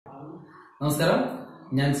നമസ്കാരം,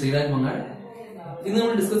 ഞാൻ ശ്രീരാജ് മങ്ങാട്. ഇന്ന്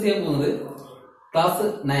നമ്മൾ ഡിസ്കസ് ചെയ്യാൻ പോകുന്നത് ക്ലാസ്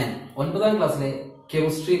 9 9ാം ക്ലാസ്സിലെ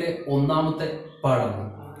കെമിസ്ട്രിയിലെ ഒന്നാമത്തെ പാഠമാണ്.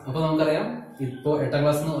 അപ്പൊ നമുക്കറിയാം, ഇപ്പോൾ 8ാം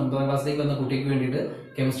ക്ലാസ്സിൽ നിന്ന് 9ാം ക്ലാസ്സിലേക്ക് വന്ന കുട്ടിക്ക് വേണ്ടിയിട്ട്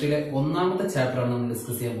കെമിസ്ട്രിയിലെ ഒന്നാമത്തെ ചാപ്റ്ററാണ് നമ്മൾ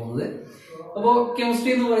ഡിസ്കസ് ചെയ്യാൻ പോകുന്നത്. അപ്പോൾ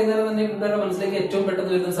കെമിസ്ട്രി എന്ന് പറയുന്നത് തന്നെ കൂട്ടുകാരുടെ മനസ്സിലേക്ക് ഏറ്റവും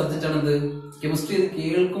പെട്ടെന്ന് വരുന്ന സബ്ജക്റ്റ് ആണെന്ത്? കെമിസ്ട്രി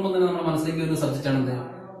കേൾക്കുമ്പോൾ തന്നെ നമ്മുടെ മനസ്സിലേക്ക് വരുന്ന സബ്ജക്റ്റ് ആണെന്ത്?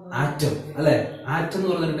 ആറ്റം. അല്ലെ, ആറ്റം എന്ന്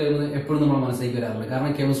പറഞ്ഞിട്ട് എപ്പോഴും നമ്മുടെ മനസ്സിലേക്ക് വരാറുണ്ട്.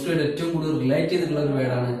 കാരണം കെമിസ്ട്രിയുടെ ഏറ്റവും കൂടുതൽ റിലേറ്റ് ചെയ്തിട്ടുള്ള ഒരു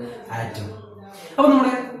വേർഡാണ് ആറ്റം. അപ്പൊ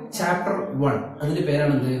നമ്മുടെ ചാപ്റ്റർ 1 അതിന്റെ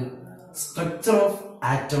പേരാണെന്ത്? സ്ട്രക്ചർ ഓഫ്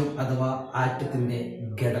ആറ്റം അഥവാ ആറ്റത്തിന്റെ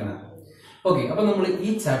ഘടന. ഓക്കെ, അപ്പൊ നമ്മൾ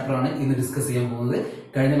ഈ ചാപ്റ്റർ ആണ് ഇന്ന് ഡിസ്കസ് ചെയ്യാൻ പോകുന്നത്.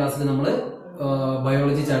 കഴിഞ്ഞ ക്ലാസ്സിൽ നമ്മൾ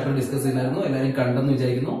ബയോളജി ചാപ്റ്റർ ഡിസ്കസ് ചെയ്തായിരുന്നു. എല്ലാവരും കണ്ടെന്ന്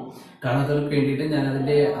വിചാരിക്കുന്നു. കാണാത്തവർക്ക് വേണ്ടിയിട്ട് ഞാൻ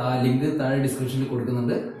അതിന്റെ ലിങ്ക് താഴെ ഡിസ്ക്രിപ്ഷനിൽ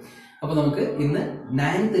കൊടുക്കുന്നുണ്ട്. അപ്പൊ നമുക്ക് ഇന്ന്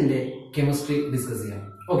 9th കെമിസ്ട്രി ഡിസ്കസ് ചെയ്യാം.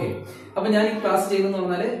 ഓക്കെ, അപ്പൊ ഞാൻ ഈ ക്ലാസ് ചെയ്യുന്നതെന്ന്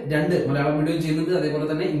പറഞ്ഞാൽ 2 മലയാളം മീഡിയം ചെയ്യുന്നുണ്ട്, അതേപോലെ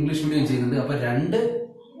തന്നെ ഇംഗ്ലീഷ് മീഡിയം ചെയ്യുന്നുണ്ട്. അപ്പൊ 2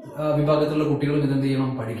 വിഭാഗത്തിലുള്ള കുട്ടികളും ഇതെന്ത് ചെയ്യണം?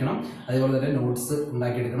 പഠിക്കണം. അതേപോലെ തന്നെ നോട്ട്സ്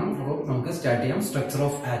ഉണ്ടാക്കിയെടുക്കണം. അപ്പോൾ നമുക്ക് സ്റ്റാർട്ട് ചെയ്യാം. സ്ട്രക്ചർ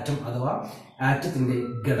ഓഫ് ആറ്റം അഥവാ ആറ്റത്തിന്റെ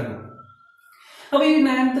ഘടന. അപ്പൊ ഈ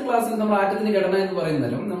 9th ക്ലാസ്സിൽ നമ്മൾ ആറ്റത്തിന്റെ ഘടന എന്ന്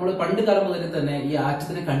പറയുന്നതും നമ്മൾ പണ്ട് കാലം മുതൽ തന്നെ ഈ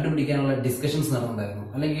ആറ്റത്തിനെ കണ്ടുപിടിക്കാനുള്ള ഡിസ്കഷൻസ് നടന്നുണ്ടായിരുന്നു.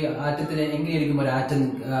 അല്ലെങ്കിൽ ആറ്റത്തിനെ എങ്ങനെയായിരിക്കും ഒരു ആറ്റം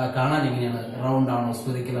കാണാൻ, എങ്ങനെയാണ്? റൗണ്ട് ആണോ,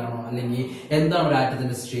 സ്ഫെറിക്കൽ ആണോ, അല്ലെങ്കിൽ എന്താണ് ഒരു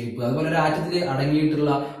ആറ്റത്തിന്റെ ഷേപ്പ്, അതുപോലെ ഒരു ആറ്റത്തിൽ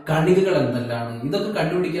അടങ്ങിയിട്ടുള്ള കണികകൾ എന്തെല്ലാണ്, ഇതൊക്കെ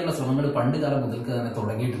കണ്ടുപിടിക്കാനുള്ള ശ്രമങ്ങൾ പണ്ട് കാലം മുതൽക്ക് തന്നെ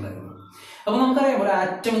തുടങ്ങിയിട്ടുണ്ടായിരുന്നു. അപ്പൊ നമുക്കറിയാം, ഒരു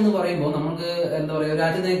ആറ്റം എന്ന് പറയുമ്പോൾ നമുക്ക് എന്താ പറയാ, ഒരു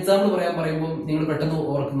ആറ്റത്തിന് എക്സാമ്പിൾ പറയുമ്പോൾ നിങ്ങൾ പെട്ടെന്ന്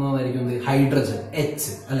ഓർക്കുന്നതായിരിക്കും ഹൈഡ്രജൻ,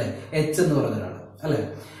 എച്ച്. അല്ലെ, എച്ച് എന്ന് പറഞ്ഞ ഒരാൾ. അല്ലെ,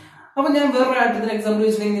 അപ്പൊ ഞാൻ വേറൊരു ആറ്റത്തിന് എക്സാമ്പിൾ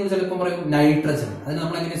വെച്ചിട്ടുണ്ടെങ്കിൽ നിങ്ങൾ ചിലപ്പോൾ പറയും നൈട്രജൻ. അതിന്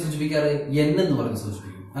നമ്മൾ എങ്ങനെ സൂചിപ്പിക്കാറ്? എൻ എന്ന് പറഞ്ഞ്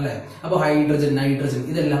സൂചിപ്പിക്കും. അല്ലെ, അപ്പൊ ഹൈഡ്രജൻ, നൈട്രജൻ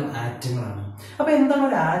ഇതെല്ലാം ആറ്റങ്ങളാണ്. അപ്പൊ എന്താണ്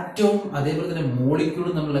ഒരു ആറ്റവും അതേപോലെ തന്നെ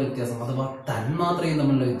മോളിക്യൂളും തമ്മിലുള്ള വ്യത്യാസം, അഥവാ തന്മാത്രയും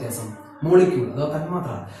തമ്മിലുള്ള വ്യത്യാസം? മോളിക്യൂൾ അഥവാ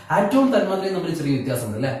തന്മാത്ര, ആറ്റവും തന്മാത്രയും തമ്മിൽ ചെറിയ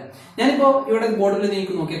വ്യത്യാസമുണ്ട്. അല്ലെ, ഞാനിപ്പോ ഇവിടെ ബോർഡിൽ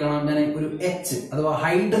നിങ്ങൾക്ക് നോക്കിയാൽ കാണാം, ഞാൻ ഒരു എച്ച് അഥവാ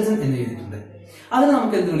ഹൈഡ്രജൻ എന്ന് എഴുതിയിട്ടുണ്ട്. അതിന്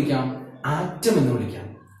നമുക്ക് എന്ത് വിളിക്കാം? ആറ്റം എന്ന് വിളിക്കാം.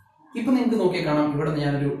 ഇപ്പൊ നിങ്ങൾക്ക് നോക്കിയാൽ കാണാം, ഇവിടെ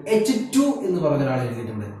ഞാനൊരു H2 എന്ന് പറഞ്ഞ ഒരാൾ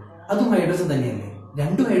എഴുതിയിട്ടുണ്ട്. അതും ഹൈഡ്രജൻ തന്നെയല്ലേ?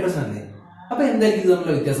 2 ഹൈഡ്രജൻ അല്ലേ? അപ്പൊ എന്തായിരിക്കും ഇത്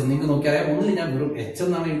തമ്മിലുള്ള വ്യത്യാസം? നിങ്ങൾക്ക് നോക്കിയാൽ ഒന്നിൽ ഞാൻ വെറും എച്ച്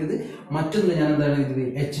എന്നാണ് എഴുതിയത്, മറ്റൊന്നിൽ ഞാൻ എന്താണ്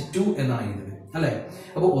എഴുതിയത്? H2 എന്നാണ് എഴുതിയത്. അല്ലെ,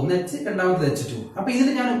 അപ്പൊ ഒന്ന് എച്ച്, രണ്ടാമത്തത് H2. അപ്പൊ ഇതിൽ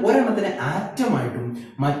ഞാൻ ഒരെണ്ണത്തിനെ ആറ്റമായിട്ടും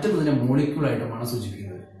മറ്റൊന്നതിനെ മോളിക്യൂളായിട്ടുമാണ്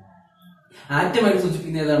സൂചിപ്പിക്കുന്നത്. ആറ്റമായിട്ട്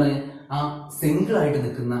സൂചിപ്പിക്കുന്നത് ഏതാണ്? ആ സിംഗിൾ ആയിട്ട്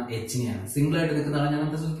നിൽക്കുന്ന എച്ചിനെയാണ്. സിംഗിൾ ആയിട്ട് നിൽക്കുന്ന ആളെ ഞാൻ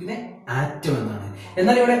എന്താ സൂചിപ്പിക്കുന്നത്? ആറ്റം എന്നാണ്.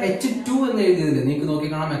 എന്നാൽ ഇവിടെ H2 എന്ന് എഴുതിയതിൽ നിങ്ങൾക്ക് നോക്കി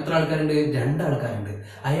കാണാം, എത്ര ആൾക്കാരുണ്ട്? 2 ആൾക്കാരുണ്ട്.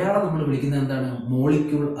 അയാളെ നമ്മൾ വിളിക്കുന്നത് എന്താണ്?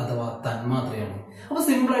 മോളിക്യൂൾ അഥവാ തന്മാത്രയാണ്. അപ്പൊ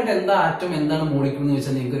സിമ്പിൾ ആയിട്ട് എന്താ ആറ്റം, എന്താണ് മോളിക്യൂൾ എന്ന്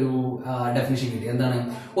വെച്ചാൽ നിങ്ങൾക്ക് ഒരു ഡെഫിനിഷൻ കിട്ടി. എന്താണ്?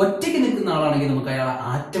 ഒറ്റയ്ക്ക് നിൽക്കുന്ന ആളാണെങ്കിൽ നമുക്ക് അയാളെ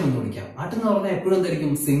ആറ്റം എന്ന് വിളിക്കാം. ആറ്റം എന്ന് പറഞ്ഞാൽ എപ്പോഴും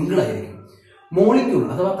എന്തായിരിക്കും? സിംഗിൾ ആയിരിക്കും. മോളിക്യൂൾ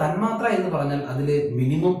അഥവാ തന്മാത്ര എന്ന് പറഞ്ഞാൽ അതിൽ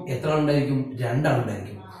മിനിമം എത്ര ആളുണ്ടായിരിക്കും? 2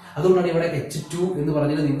 ആളുണ്ടായിരിക്കും. അതുകൊണ്ടാണ് ഇവിടെ H2 എന്ന്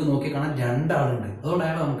പറഞ്ഞാൽ നിങ്ങൾക്ക് നോക്കി കാണാൻ 2 ആളുണ്ട്.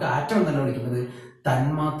 അതുകൊണ്ടാണ് നമുക്ക് ആറ്റം എന്നല്ല വിളിക്കുന്നത്,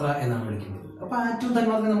 തന്മാത്ര എന്നാണ് വിളിക്കുന്നത്. അപ്പൊ ആറ്റവും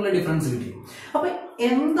തന്മാത്രയും നമ്മളെ ഡിഫറൻസ് കിട്ടി. അപ്പൊ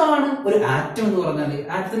എന്താണ് ഒരു ആറ്റം എന്ന് പറഞ്ഞാൽ?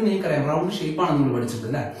 ആറ്റത്തിന് നിങ്ങൾക്കറിയാം, റൗണ്ട് ഷേപ്പാണ് നമ്മൾ പഠിച്ചത്.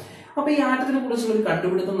 അല്ലെ, അപ്പൊ ഈ ആറ്റത്തിനെ കുറിച്ചുള്ള ഒരു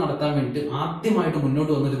കണ്ടുപിടുത്തം നടത്താൻ വേണ്ടിയിട്ട് ആദ്യമായിട്ട്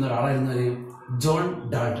മുന്നോട്ട് വന്നിരുന്ന ഒരാളായിരുന്നു ജോൺ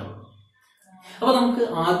ഡാൾട്ടൺ. അപ്പൊ നമുക്ക്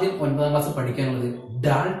ആദ്യം 9ാം ക്ലാസ് പഠിക്കാനുള്ളത്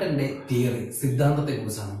ഡാൾട്ടന്റെ തിയറി, സിദ്ധാന്തത്തെ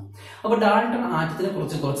കുറിച്ചാണ്. അപ്പൊ ഡാൾട്ടൺ ആറ്റത്തിനെ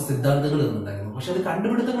കുറിച്ച് കുറച്ച് സിദ്ധാന്തങ്ങൾ തന്നിട്ടുണ്ടായിരുന്നു. പക്ഷെ അത്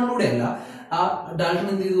കണ്ടുപിടുത്തങ്ങളിലൂടെയല്ല. ആ ഡാൾട്ടൺ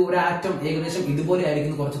എന്ത് ചെയ്തു? ഒരു ആറ്റം ഏകദേശം ഇതുപോലെ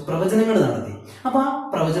ആയിരിക്കുന്ന കുറച്ച് പ്രവചനങ്ങൾ നടത്തി. അപ്പൊ ആ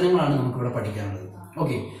പ്രവചനങ്ങളാണ് നമുക്ക് ഇവിടെ പഠിക്കാനുള്ളത്.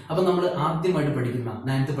 ഓക്കെ, അപ്പൊ നമ്മൾ ആദ്യമായിട്ട് പഠിക്കുന്ന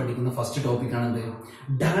 9th പഠിക്കുന്ന first topic ആണെന്ത്?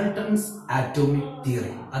 Dalton's atomic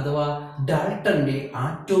theory അഥവാ ഡാൾട്ടന്റെ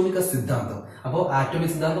ആറ്റോമിക സിദ്ധാന്തം. അപ്പോൾ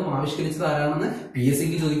ആറ്റോമിക് സിദ്ധാന്തം ആവിഷ്കരിച്ചത് ആരാണെന്ന്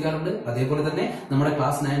PSCക്ക് ചോദിക്കാറുണ്ട്. അതേപോലെ തന്നെ നമ്മുടെ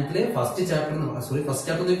class 9th first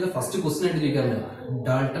first question ആയിട്ട് ചോദിക്കാറുണ്ട്,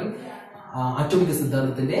 ഡാൾട്ടൺ ആറ്റോമിക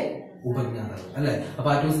സിദ്ധാന്തത്തിന്റെ ഉപജ്ഞാതാവ്. അല്ലെ, അപ്പൊ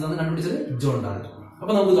ആറ്റോമിക് സിദ്ധാന്തം കണ്ടുപിടിച്ചത് ജോൺ ഡാൾട്ടൺ.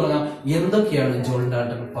 അപ്പൊ നമുക്ക് തുടങ്ങാം, എന്തൊക്കെയാണ് ജോൺ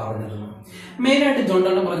ഡാൾട്ടൺ പറഞ്ഞത്? മെയിൻ ആയിട്ട് ജോൺ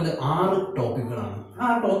ഡാൾട്ടൺ പറഞ്ഞത് 6 ടോപ്പിക്കുകളാണ്. ആ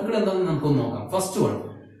ടോപ്പിക്കുകൾ എന്താണെന്ന് നമുക്കൊന്ന് നോക്കാം. ഫസ്റ്റ് വൺ,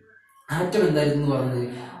 ആറ്റം എന്തായിരുന്നു പറഞ്ഞത്?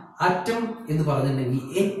 ആറ്റം എന്ന് പറഞ്ഞിട്ടുണ്ടെങ്കിൽ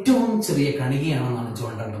ഏറ്റവും ചെറിയ കണികയാണെന്നാണ്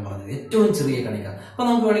ജോൺ ഡാൾട്ടൺ പറഞ്ഞത്. ഏറ്റവും ചെറിയ കണിക. അപ്പൊ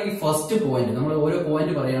നമുക്ക് വേണമെങ്കിൽ ഫസ്റ്റ് പോയിന്റ്, നമ്മൾ ഓരോ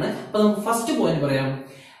പോയിന്റ് പറയാണ്. അപ്പൊ നമുക്ക് ഫസ്റ്റ് പോയിന്റ് പറയാം,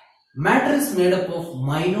 matter is made up of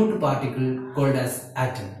minute particle called as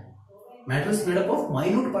atom. Matter is made up of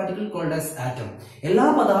minute particle called as atom. എല്ലാ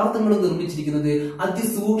പദാർത്ഥങ്ങളും നിർമ്മിച്ചിരിക്കുന്നത്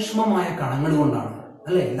അതിസൂക്ഷ്മമായ കണങ്ങൾ കൊണ്ടാണ്.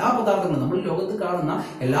 അല്ലെ, എല്ലാ പദാർത്ഥങ്ങളും, നമ്മൾ ലോകത്ത് കാണുന്ന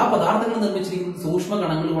എല്ലാ പദാർത്ഥങ്ങളും നിർമ്മിച്ചിരിക്കുന്നത് സൂക്ഷ്മ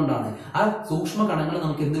കണങ്ങൾ കൊണ്ടാണ്. ആ സൂക്ഷ്മ കണങ്ങൾ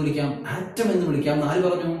നമുക്ക് എന്ത് വിളിക്കാം? ആറ്റം എന്ന് വിളിക്കാം. ആര്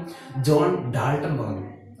പറഞ്ഞു? ജോൺ ഡാൾട്ടൺ പറഞ്ഞു.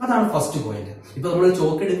 അതാണ് ഫസ്റ്റ് പോയിന്റ്. ഇപ്പൊ നമ്മൾ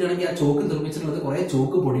ചോക്ക് എടുക്കുകയാണെങ്കിൽ ആ ചോക്ക് നിർമ്മിച്ചിട്ടുള്ളത് കുറെ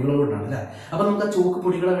ചോക്ക് പൊടികളോടാണ്. അല്ലെ, അപ്പൊ നമുക്ക് ആ ചോക്ക്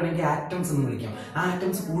പൊടികളെ വേണമെങ്കിൽ ആറ്റംസ് എന്ന് വിളിക്കാം. ആ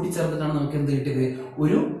ആറ്റംസ് കൂടിച്ചേർത്തിട്ടാണ് നമുക്ക് എന്ത് കിട്ടിയത്?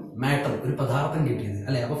 ഒരു മാറ്റർ, ഒരു പദാർത്ഥം കിട്ടിയത്.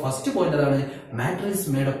 അല്ലെ, അപ്പൊ ഫസ്റ്റ് പോയിന്റ് അതാണ്, matter is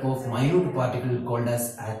made up of minute particle called as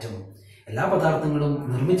atom. എല്ലാ പദാർത്ഥങ്ങളും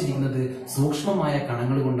നിർമ്മിച്ചിരിക്കുന്നത് സൂക്ഷ്മമായ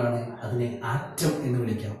കണങ്ങൾ കൊണ്ടാണ്. അതിനെ ആറ്റം എന്ന്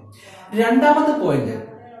വിളിക്കാം. രണ്ടാമത്തെ പോയിന്റ്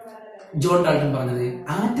ജോൺ ഡാൾട്ടൺ പറഞ്ഞത്,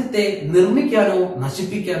 ആറ്റത്തെ നിർമ്മിക്കാനോ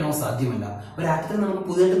നശിപ്പിക്കാനോ സാധ്യമല്ല. ഒരു ആറ്റത്തെ നമുക്ക്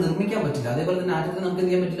പുതിയതായിട്ട് നിർമ്മിക്കാൻ പറ്റില്ല. അതേപോലെ തന്നെ ആറ്റത്തെ നമുക്ക്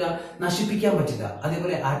എന്ത് ചെയ്യാൻ പറ്റില്ല, നശിപ്പിക്കാൻ പറ്റില്ല.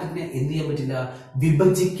 അതേപോലെ ആറ്റത്തിനെ എന്ത് ചെയ്യാൻ പറ്റില്ല,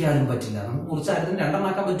 വിഭജിക്കാനും പറ്റില്ല. നമുക്ക് കുറച്ച് ആറ്റത്തിന്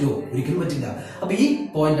രണ്ടെണ്ണാക്കാൻ പറ്റുമോ? ഒരിക്കലും പറ്റില്ല. അപ്പൊ ഈ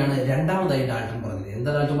പോയിന്റ് ആണ് രണ്ടാമതായി ഡാൾട്ടൺ പറഞ്ഞത്.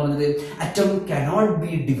 എന്താ ഡാൾട്ടൺ പറഞ്ഞത്? Atom cannot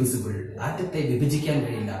be divisible. ആറ്റത്തെ വിഭജിക്കാൻ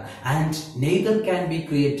കഴിയില്ല. And neither can be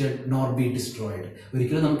created nor be destroyed.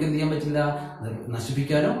 ഒരിക്കലും നമുക്ക് എന്ത് ചെയ്യാൻ പറ്റില്ല,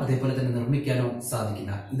 നശിപ്പിക്കാനോ അതേപോലെ തന്നെ നിർമ്മിക്കാനോ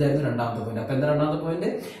സാധിക്കില്ല. ഇതായിരുന്നു രണ്ടാമത്തെ പോയിന്റ്. അപ്പൊ എന്താ രണ്ടാമത്തെ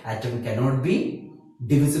point? Atom cannot be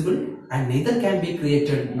divisible and neither can be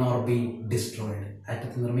created nor be destroyed.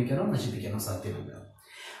 ആറ്റത്തെ നിർമ്മിക്കാനോ നശിപ്പിക്കാനോ സാധ്യമല്ല.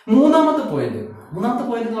 മൂന്നാമത്തെ പോയിന്റ്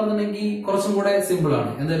എന്ന് പറഞ്ഞിട്ടുണ്ടെങ്കിൽ കുറച്ചും കൂടെ സിമ്പിൾ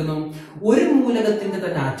ആണ്. എന്തായിരുന്നു? ഒരു മൂലകത്തിന്റെ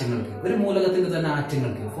തന്നെ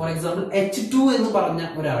ആറ്റങ്ങൾക്ക് ഫോർ എക്സാമ്പിൾ H2 എന്ന് പറഞ്ഞ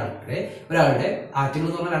ഒരാളുടെ ആറ്റങ്ങൾ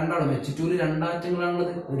എന്ന് പറഞ്ഞാൽ രണ്ടാളും H2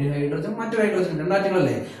 രണ്ടാറ്റങ്ങളാണുള്ളത്. ഒരു ഹൈഡ്രജൻ മറ്റൊരു ഹൈഡ്രജൻ,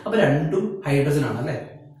 രണ്ടാറ്റങ്ങളല്ലേ? അപ്പൊ രണ്ടും ഹൈഡ്രജൻ ആണ് അല്ലെ?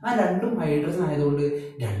 ആ രണ്ടും ഹൈഡ്രജൻ ആയതുകൊണ്ട്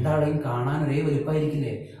രണ്ടാളെയും കാണാൻ ഒരേ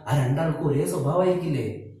വലുപ്പമായിരിക്കില്ലേ? ആ രണ്ടാൾക്കും ഒരേ സ്വഭാവമായിരിക്കില്ലേ?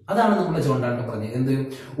 അതാണ് നമ്മുടെ ജോൺ ഡാൾട്ടൺ പറഞ്ഞത്. എന്ത്?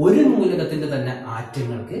 ഒരു മൂലകത്തിന്റെ തന്നെ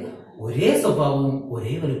ആറ്റങ്ങൾക്ക് ഒരേ സ്വഭാവവും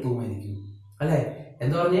ഒരേ വലുപ്പവുമായിരിക്കും അല്ലെ?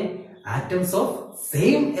 എന്താ പറഞ്ഞേ? Atoms of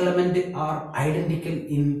same element R identical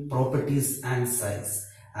in properties and size.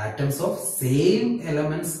 Atoms of same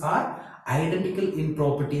elements R identical in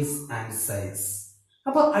properties and size.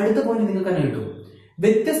 അപ്പൊ അടുത്ത പോയിന്റ് നിങ്ങൾക്ക് തന്നെ കിട്ടും.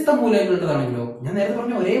 വ്യത്യസ്ത മൂലകങ്ങളുടേതാണെങ്കിലോ, ഞാൻ നേരത്തെ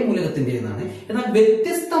പറഞ്ഞ ഒരേ മൂലകത്തിന്റെ എന്നാണ്. എന്നാൽ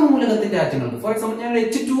വ്യത്യസ്ത മൂലകത്തിന്റെ ആറ്റങ്ങൾക്ക് ഫോർ എക്സാമ്പിൾ ഞാൻ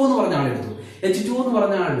H2 എന്ന് പറഞ്ഞ ആളെടുത്തു. H2 എന്ന്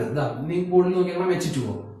പറഞ്ഞ ആള് ഇതാ നീ ബോർഡിൽ നോക്കിയാൽ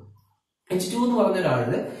H2 എന്ന് പറഞ്ഞ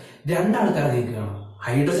ഒരാളില് രണ്ടാൾക്കാരെ നിങ്ങൾക്ക് കാണാം.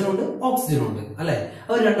 ഹൈഡ്രജൻ ഉണ്ട്, ഓക്സിജൻ ഉണ്ട് അല്ലെ?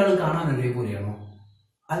 അവർ രണ്ടാളും കാണാൻ ഒരേപോലെയാണോ?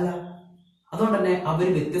 അല്ല. അതുകൊണ്ട് തന്നെ അവർ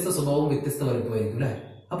വ്യത്യസ്ത സ്വഭാവവും വ്യത്യസ്ത വലുപ്പമായിരിക്കും അല്ലെ?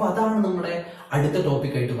 അപ്പൊ അതാണ് നമ്മുടെ അടുത്ത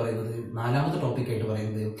ടോപ്പിക് ആയിട്ട് പറയുന്നത്. നാലാമത്തെ ടോപ്പിക് ആയിട്ട്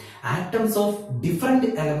പറയുന്നത് atoms of different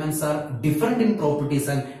elements are different in properties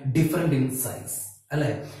and different in size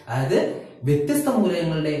അല്ലെ? അതായത് വ്യത്യസ്ത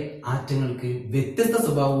മൂലകങ്ങളുടെ ആറ്റങ്ങൾക്ക് വ്യത്യസ്ത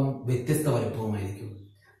സ്വഭാവവും വ്യത്യസ്ത വലുപ്പവുമായിരിക്കും.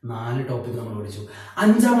 4 ടോപ്പിക് നമ്മൾ പഠിച്ചു.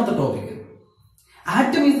 അഞ്ചാമത്തെ topic,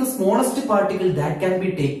 atom is the smallest particle that can be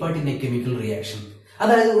take part in A chemical reaction.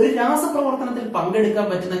 അതായത് ഒരു രാസപ്രവർത്തനത്തിൽ പങ്കെടുക്കാൻ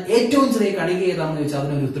പറ്റുന്ന ഏറ്റവും ചെറിയ കണിക ഏതാണെന്ന് ചോദിച്ചാൽ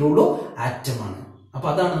അതിനൊരു ഉത്തരവുള്ളൂ, ആറ്റമാണ്. അപ്പൊ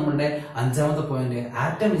അതാണ് നമ്മുടെ അഞ്ചാമത്തെ point.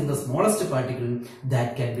 Atom is the smallest particle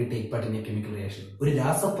that can be take part in A chemical reaction. ഒരു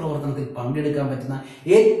രാസപ്രവർത്തനത്തിൽ പങ്കെടുക്കാൻ പറ്റുന്ന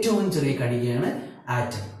ഏറ്റവും ചെറിയ കണികയാണ്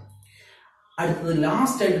ആറ്റം. അടുത്തത്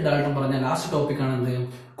ലാസ്റ്റ് ആയിട്ട് ഡാൾട്ടൺ പറഞ്ഞ ലാസ്റ്റ് ടോപ്പിക് ആണ് എന്ത്?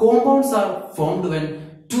 Compounds are formed when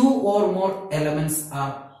 2 or more elements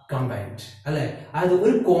are combined അല്ലെ? അതായത്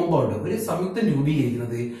ഒരു കോമ്പൗണ്ട്, ഒരു സംയുക്തം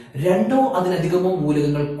രൂപീകരിക്കുന്നത് 2 or അതിലധികമോ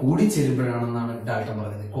മൂലകങ്ങൾ കൂടിച്ചേരുമ്പോഴാണെന്നാണ് ഡാൾട്ടൺ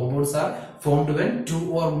പറഞ്ഞത്. Compounds are formed when 2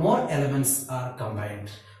 or more elements are combined.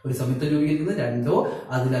 ഒരു സംയുക്തം രൂപീകരിക്കുന്നത് 2 or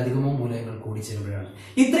അതിലധികമോ മൂലകങ്ങൾ കൂടിച്ചേരുമ്പോഴാണ്.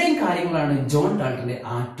 ഇത്രയും കാര്യങ്ങളാണ് ജോൺ ഡാൾട്ടന്റെ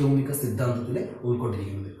ആറ്റോമിക സിദ്ധാന്തത്തിൽ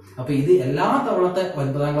ഉൾക്കൊണ്ടിരിക്കുന്നത്. അപ്പൊ ഇത് എല്ലാ തവണത്തെ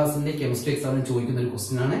 9ാം ക്ലാസ്സിന്റെ കെമിസ്ട്രി എക്സാമിന് ചോദിക്കുന്ന ഒരു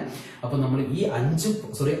ക്വസ്റ്റ്യൻ ആണ്. അപ്പൊ നമ്മൾ ഈ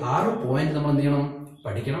 6 പോയിന്റ് നമ്മൾ എന്ത് ചെയ്യണം?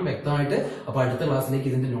 പഠിക്കണം വ്യക്തമായിട്ട്. അപ്പൊ അടുത്ത ക്ലാസ്സിലേക്ക്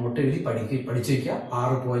ഇതിന്റെ നോട്ട് എഴുതി പഠിച്ചു വെക്കുക.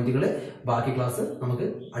 6 പോയിന്റുകൾ. ബാക്കി ക്ലാസ് നമുക്ക്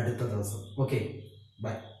അടുത്ത ദിവസം. Okay,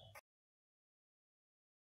 by.